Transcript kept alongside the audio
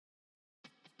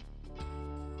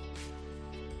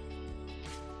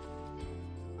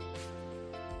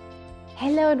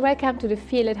Hello and welcome to the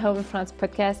Feel at Home in France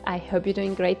podcast. I hope you're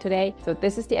doing great today. So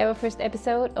this is the ever first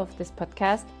episode of this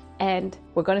podcast and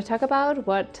we're going to talk about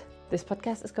what this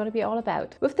podcast is going to be all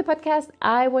about. With the podcast,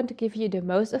 I want to give you the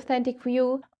most authentic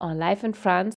view on life in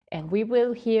France, and we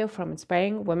will hear from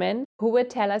inspiring women who will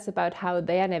tell us about how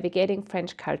they are navigating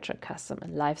French culture, custom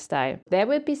and lifestyle. There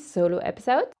will be solo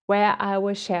episodes where I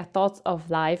will share thoughts of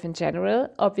life in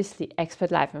general, obviously expat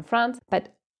life in France,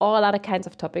 but all other kinds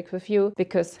of topics with you,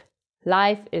 because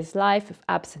life is life with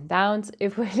ups and downs.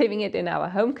 If we're living it in our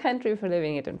home country, if we're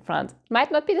living it in France, it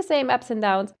might not be the same ups and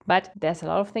downs, but there's a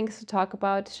lot of things to talk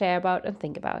about, share about, and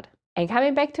think about. And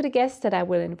coming back to the guests that I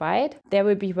will invite, there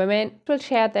will be women who will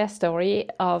share their story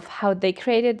of how they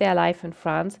created their life in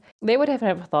France. They would have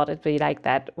never thought it'd be like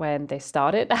that when they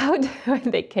started out,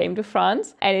 when they came to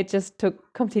France, and it just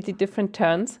took completely different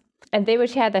turns. And they will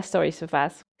share their stories with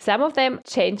us. Some of them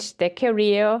changed their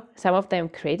career, some of them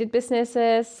created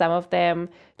businesses, some of them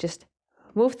just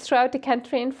moved throughout the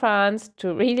country in France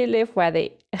to really live where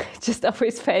they just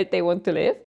always felt they want to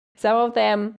live. Some of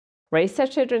them raised their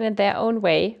children in their own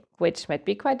way, which might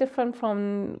be quite different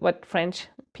from what French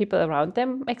people around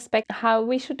them expect how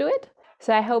we should do it.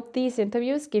 So I hope these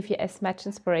interviews give you as much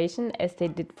inspiration as they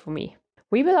did for me.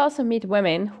 We will also meet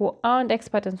women who aren't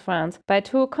expats in France, but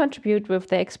who contribute with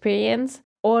their experience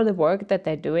or the work that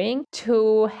they're doing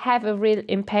to have a real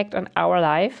impact on our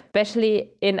life,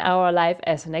 especially in our life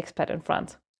as an expat in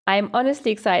France. I'm honestly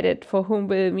excited for whom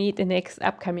we'll meet in next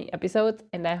upcoming episodes,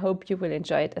 and I hope you will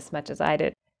enjoy it as much as I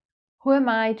did. Who am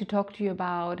I to talk to you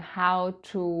about how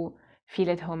to feel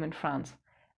at home in France?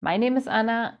 My name is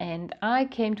Anna, and I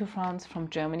came to France from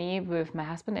Germany with my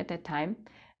husband at that time.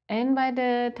 And by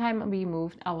the time we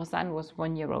moved, our son was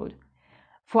 1 year old.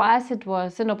 For us, it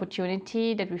was an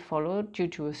opportunity that we followed due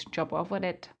to a job offer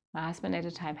that my husband at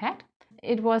the time had.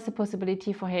 It was a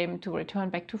possibility for him to return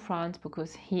back to France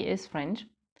because he is French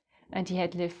and he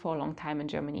had lived for a long time in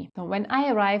Germany. So when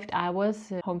I arrived, I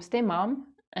was a homestay mom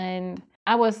and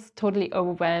I was totally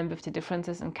overwhelmed with the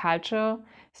differences in culture,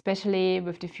 especially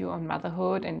with the view on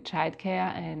motherhood and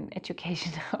childcare and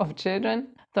education of children.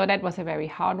 So that was a very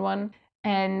hard one.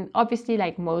 And obviously,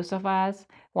 like most of us,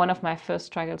 one of my first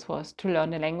struggles was to learn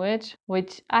the language,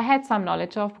 which I had some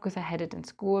knowledge of because I had it in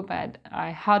school, but I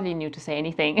hardly knew to say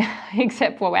anything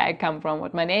except for where I come from,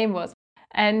 what my name was.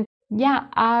 And yeah,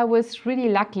 I was really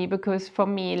lucky because for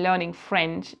me, learning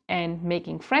French and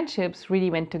making friendships really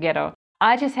went together.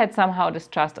 I just had somehow this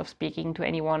trust of speaking to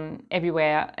anyone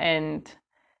everywhere and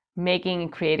making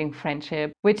and creating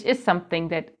friendship, which is something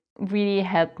that really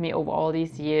helped me over all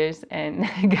these years and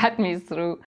got me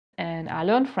through. And I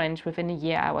learned French within a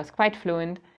year. I was quite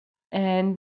fluent.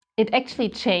 And it actually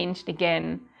changed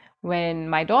again when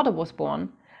my daughter was born.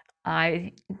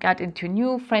 I got into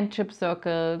new friendship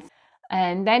circles.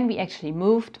 And then we actually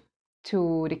moved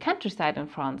to the countryside in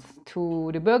France,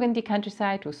 to the Burgundy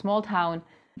countryside, to a small town.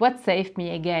 What saved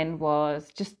me again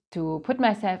was just to put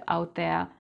myself out there,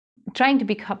 trying to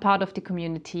be part of the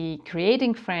community,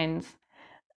 creating friends.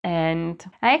 And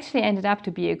I actually ended up to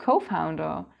be a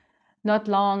co-founder not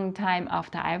long time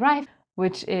after I arrived,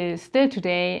 which is still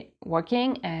today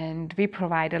working, and we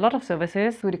provide a lot of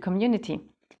services to the community.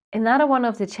 Another one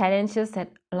of the challenges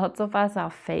that lots of us are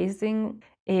facing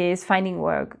is finding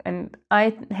work. And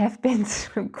I have been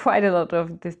through quite a lot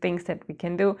of the things that we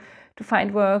can do to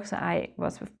find work. So I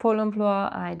was with Pôle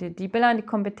emploi, I did die Bilan des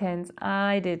Compétences,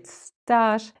 I did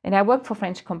stage, and I worked for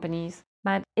French companies.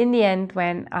 But in the end,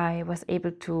 when I was able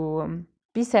to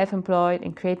be self-employed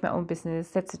and create my own business,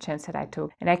 that's the chance that I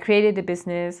took. And I created a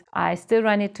business. I still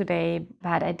run it today,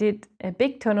 but I did a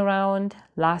big turnaround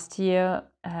last year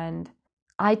and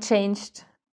I changed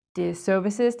the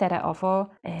services that I offer,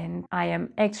 and I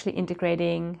am actually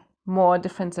integrating more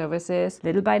different services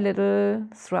little by little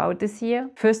throughout this year.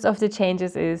 First of the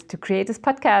changes is to create this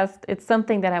podcast. It's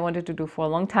something that I wanted to do for a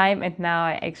long time, and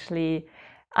now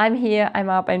I'm here, I'm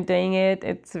up, I'm doing it.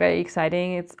 It's very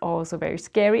exciting. It's also very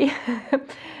scary,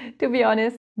 to be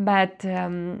honest. But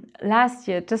last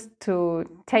year, just to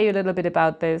tell you a little bit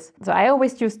about this, so I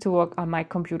always used to work on my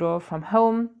computer from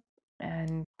home,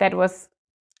 and that was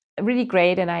really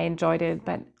great and I enjoyed it.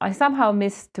 But I somehow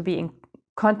missed to be in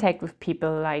contact with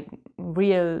people, like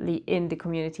really in the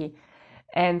community.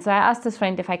 And so I asked this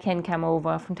friend if I can come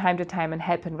over from time to time and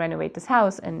help and renovate this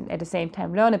house and at the same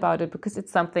time learn about it, because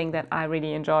it's something that I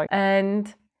really enjoy.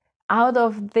 And out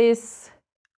of this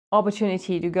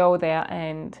opportunity to go there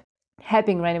and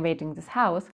helping renovating this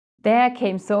house, there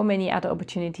came so many other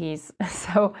opportunities.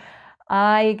 So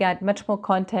I got much more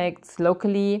contacts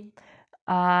locally.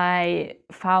 I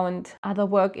found other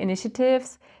work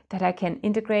initiatives that I can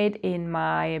integrate in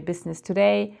my business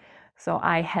today. So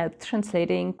I help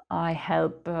translating, I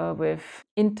help with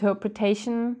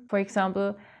interpretation, for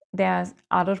example. There's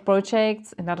other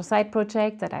projects, another side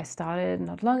project that I started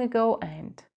not long ago,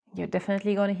 and you're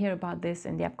definitely going to hear about this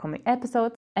in the upcoming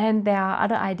episodes. And there are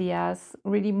other ideas,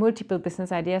 really multiple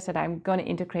business ideas that I'm going to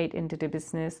integrate into the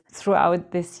business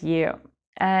throughout this year.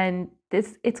 And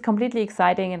it's completely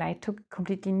exciting, and I took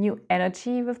completely new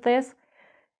energy with this.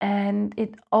 And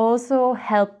it also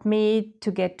helped me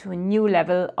to get to a new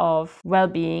level of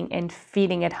well-being and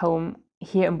feeling at home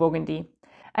here in Burgundy.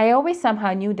 I always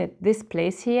somehow knew that this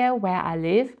place here where I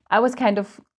live, I was kind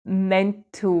of meant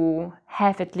to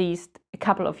have at least a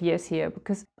couple of years here,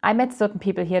 because I met certain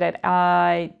people here that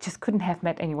I just couldn't have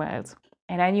met anywhere else.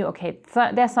 And I knew, okay,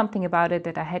 there's something about it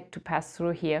that I had to pass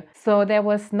through here. So there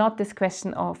was not this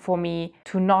question for me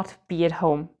to not be at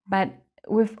home. But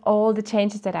with all the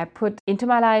changes that I put into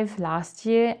my life last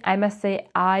year, I must say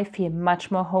I feel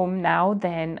much more home now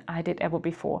than I did ever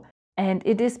before. And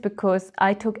it is because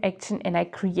I took action and I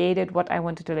created what I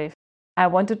wanted to live. I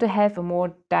wanted to have a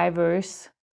more diverse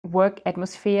work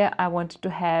atmosphere. I wanted to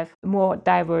have more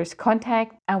diverse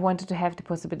contact. I wanted to have the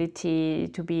possibility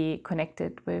to be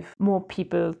connected with more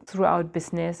people throughout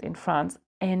business in France.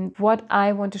 And what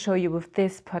I want to show you with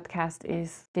this podcast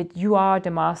is that you are the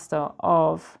master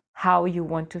of how you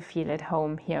want to feel at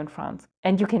home here in France.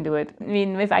 And you can do it. I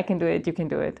mean, if I can do it, you can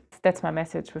do it. That's my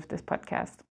message with this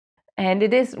podcast. And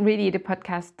it is really the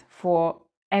podcast for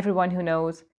everyone who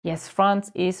knows, yes,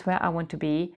 France is where I want to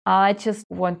be. I just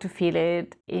want to feel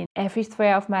it in every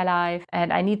sphere of my life.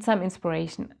 And I need some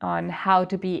inspiration on how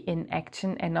to be in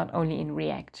action and not only in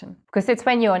reaction. Because it's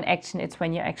when you're in action, it's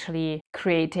when you're actually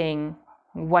creating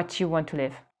what you want to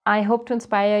live. I hope to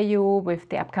inspire you with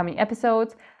the upcoming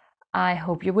episodes. I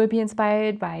hope you will be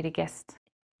inspired by the guests.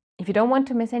 If you don't want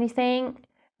to miss anything,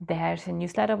 there's a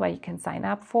newsletter where you can sign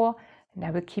up for, and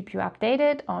I will keep you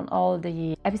updated on all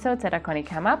the episodes that are going to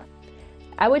come up.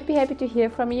 I would be happy to hear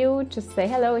from you. Just say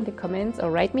hello in the comments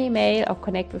or write me a mail or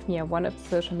connect with me on one of the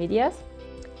social medias.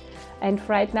 And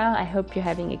for right now, I hope you're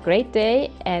having a great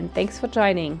day and thanks for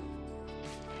joining.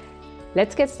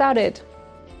 Let's get started.